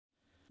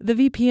The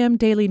VPM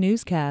Daily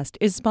Newscast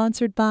is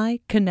sponsored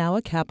by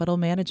Kanawha Capital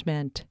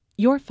Management.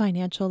 Your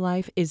financial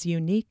life is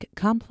unique,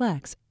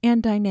 complex,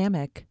 and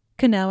dynamic.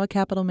 Kanawha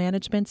Capital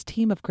Management's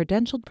team of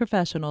credentialed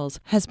professionals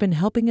has been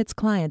helping its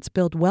clients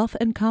build wealth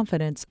and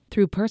confidence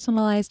through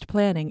personalized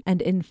planning and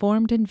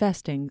informed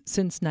investing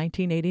since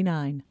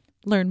 1989.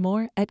 Learn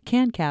more at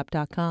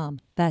cancap.com.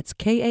 That's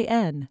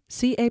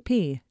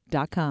KANCAP.com.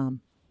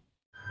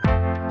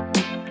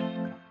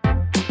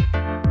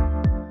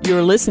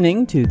 You're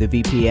listening to the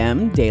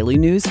VPM Daily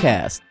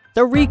Newscast,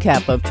 the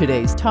recap of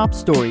today's top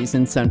stories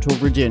in Central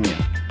Virginia.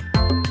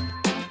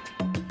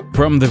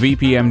 From the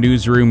VPM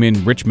Newsroom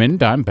in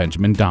Richmond, I'm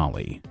Benjamin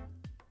Dolly.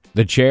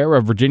 The chair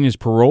of Virginia's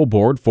parole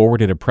board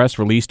forwarded a press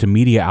release to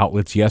media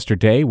outlets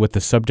yesterday with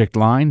the subject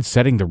line,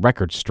 "Setting the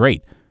Record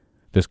Straight."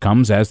 This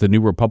comes as the new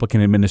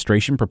Republican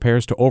administration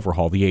prepares to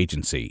overhaul the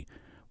agency.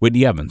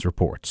 Whitney Evans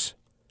reports.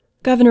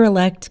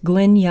 Governor-elect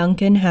Glenn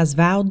Youngkin has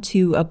vowed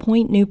to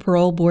appoint new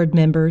parole board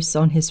members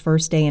on his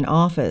first day in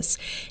office.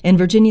 And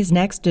Virginia's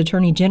next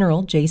Attorney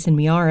General, Jason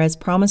Miyares,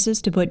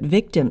 promises to put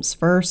victims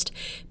first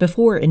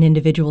before an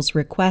individual's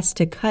request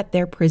to cut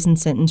their prison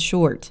sentence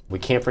short. We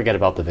can't forget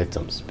about the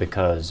victims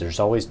because there's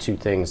always two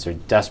things they're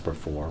desperate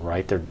for,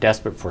 right? They're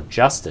desperate for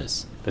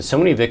justice, but so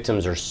many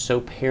victims are so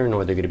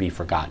paranoid they're going to be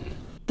forgotten.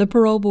 The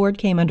parole board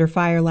came under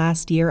fire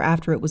last year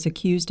after it was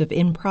accused of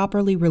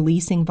improperly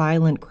releasing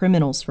violent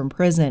criminals from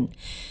prison.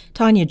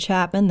 Tanya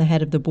Chapman, the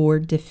head of the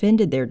board,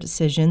 defended their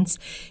decisions.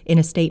 In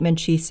a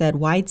statement, she said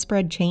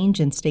widespread change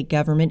in state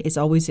government is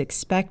always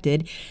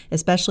expected,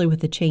 especially with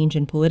the change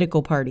in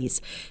political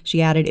parties.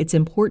 She added it's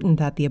important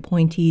that the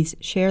appointees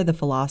share the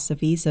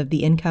philosophies of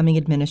the incoming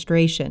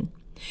administration.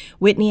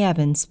 Whitney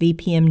Evans,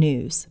 VPM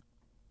News.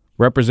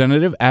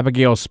 Representative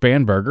Abigail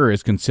Spanberger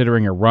is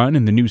considering a run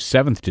in the new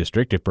 7th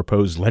District if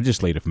proposed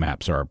legislative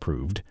maps are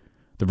approved.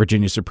 The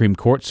Virginia Supreme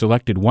Court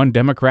selected one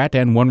Democrat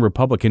and one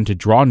Republican to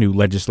draw new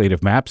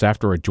legislative maps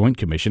after a joint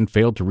commission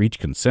failed to reach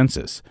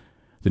consensus.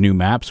 The new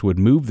maps would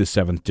move the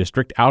 7th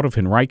District out of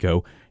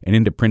Henrico and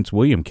into Prince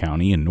William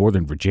County in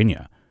northern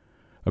Virginia.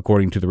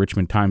 According to the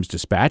Richmond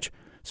Times-Dispatch,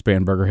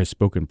 Spanberger has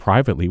spoken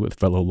privately with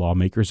fellow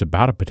lawmakers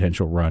about a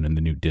potential run in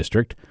the new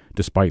district,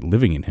 despite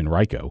living in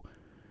Henrico.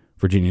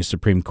 Virginia's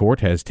Supreme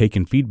Court has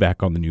taken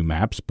feedback on the new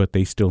maps, but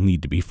they still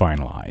need to be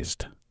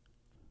finalized.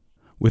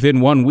 Within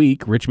 1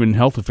 week, Richmond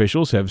health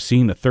officials have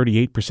seen a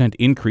 38%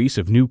 increase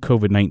of new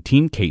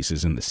COVID-19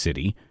 cases in the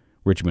city.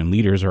 Richmond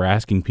leaders are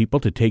asking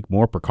people to take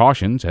more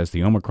precautions as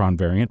the Omicron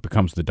variant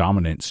becomes the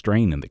dominant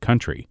strain in the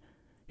country.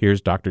 Here's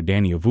Dr.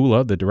 Danny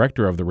Avula, the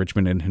director of the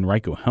Richmond and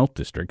Henrico Health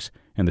Districts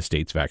and the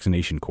state's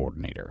vaccination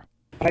coordinator.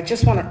 I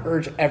just want to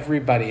urge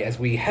everybody as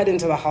we head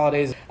into the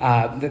holidays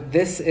that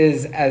this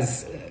is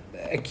as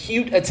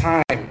acute a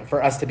time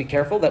for us to be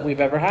careful that we've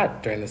ever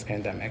had during this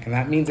pandemic. And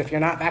that means if you're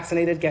not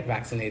vaccinated, get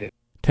vaccinated.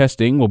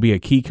 Testing will be a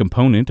key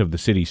component of the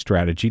city's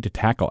strategy to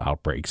tackle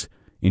outbreaks.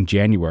 In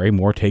January,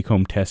 more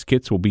take-home test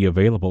kits will be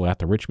available at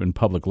the Richmond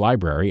Public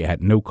Library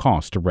at no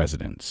cost to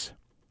residents.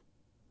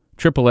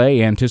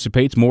 AAA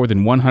anticipates more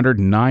than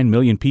 109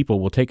 million people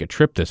will take a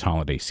trip this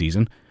holiday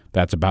season.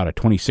 That's about a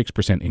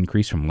 26%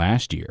 increase from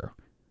last year.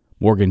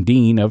 Morgan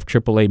Dean of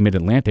AAA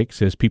Mid-Atlantic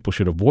says people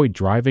should avoid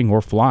driving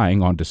or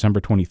flying on December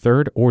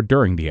 23rd or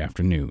during the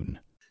afternoon.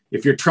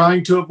 If you're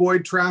trying to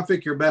avoid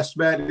traffic, your best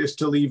bet is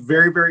to leave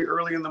very, very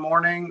early in the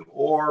morning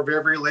or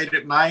very, very late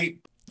at night.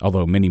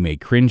 Although many may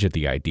cringe at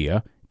the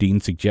idea,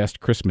 Dean suggests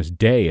Christmas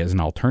Day as an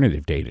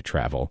alternative day to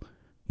travel.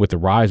 With the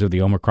rise of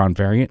the Omicron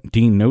variant,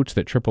 Dean notes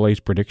that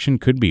AAA's prediction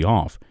could be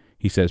off.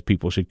 He says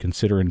people should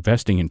consider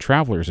investing in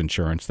traveler's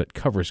insurance that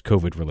covers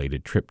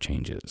COVID-related trip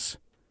changes.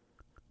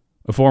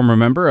 A former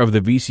member of the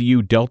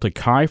VCU Delta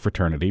Chi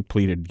fraternity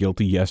pleaded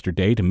guilty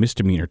yesterday to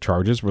misdemeanor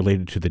charges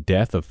related to the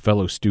death of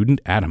fellow student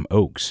Adam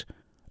Oakes.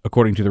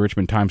 According to the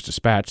Richmond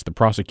Times-Dispatch, the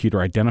prosecutor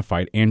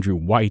identified Andrew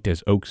White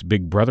as Oakes'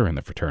 big brother in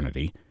the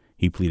fraternity.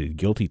 He pleaded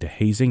guilty to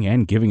hazing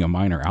and giving a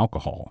minor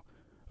alcohol.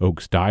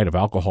 Oakes died of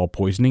alcohol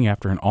poisoning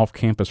after an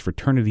off-campus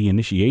fraternity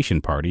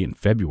initiation party in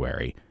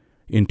February.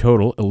 In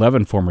total,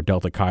 11 former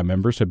Delta Chi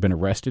members have been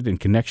arrested in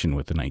connection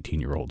with the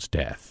 19-year-old's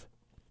death.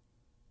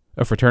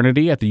 A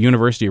fraternity at the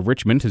University of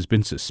Richmond has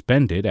been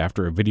suspended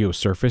after a video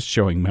surfaced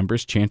showing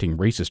members chanting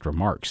racist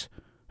remarks.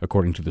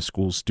 According to the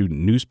school's student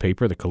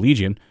newspaper, The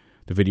Collegian,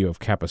 the video of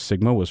Kappa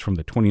Sigma was from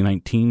the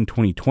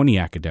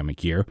 2019-2020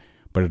 academic year,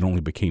 but it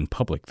only became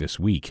public this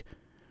week.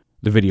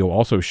 The video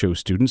also shows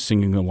students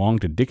singing along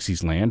to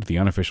Dixieland, the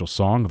unofficial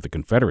song of the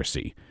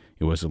Confederacy.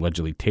 It was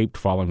allegedly taped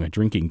following a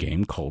drinking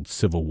game called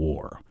Civil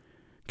War.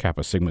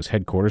 Kappa Sigma's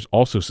headquarters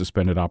also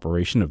suspended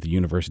operation of the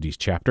university's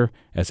chapter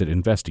as it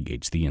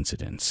investigates the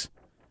incidents.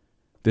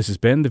 This has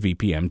been the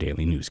VPM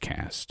Daily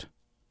Newscast.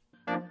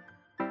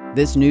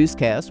 This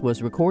newscast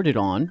was recorded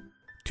on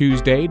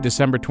Tuesday,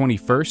 December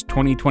 21st,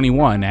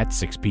 2021 at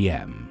 6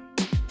 p.m.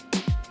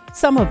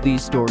 Some of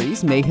these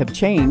stories may have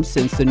changed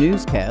since the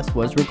newscast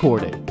was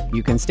recorded.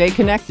 You can stay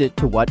connected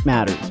to what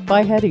matters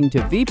by heading to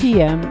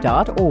vpm.org/news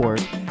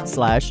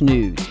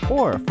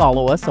or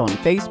follow us on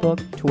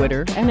Facebook,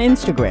 Twitter, and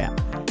Instagram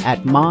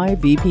at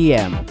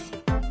MyVPM.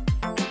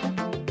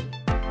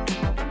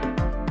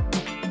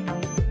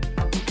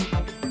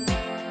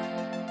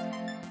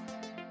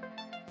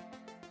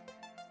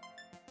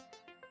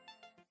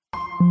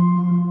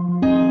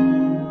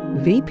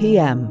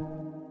 VPM.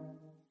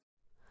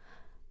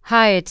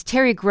 Hi, it's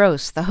Terry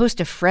Gross, the host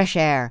of Fresh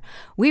Air.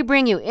 We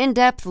bring you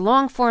in-depth,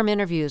 long-form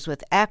interviews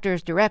with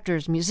actors,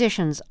 directors,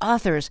 musicians,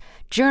 authors,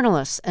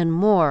 journalists, and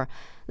more.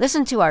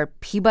 Listen to our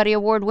Peabody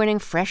Award-winning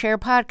Fresh Air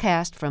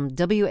podcast from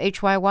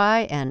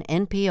WHYY and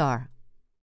NPR.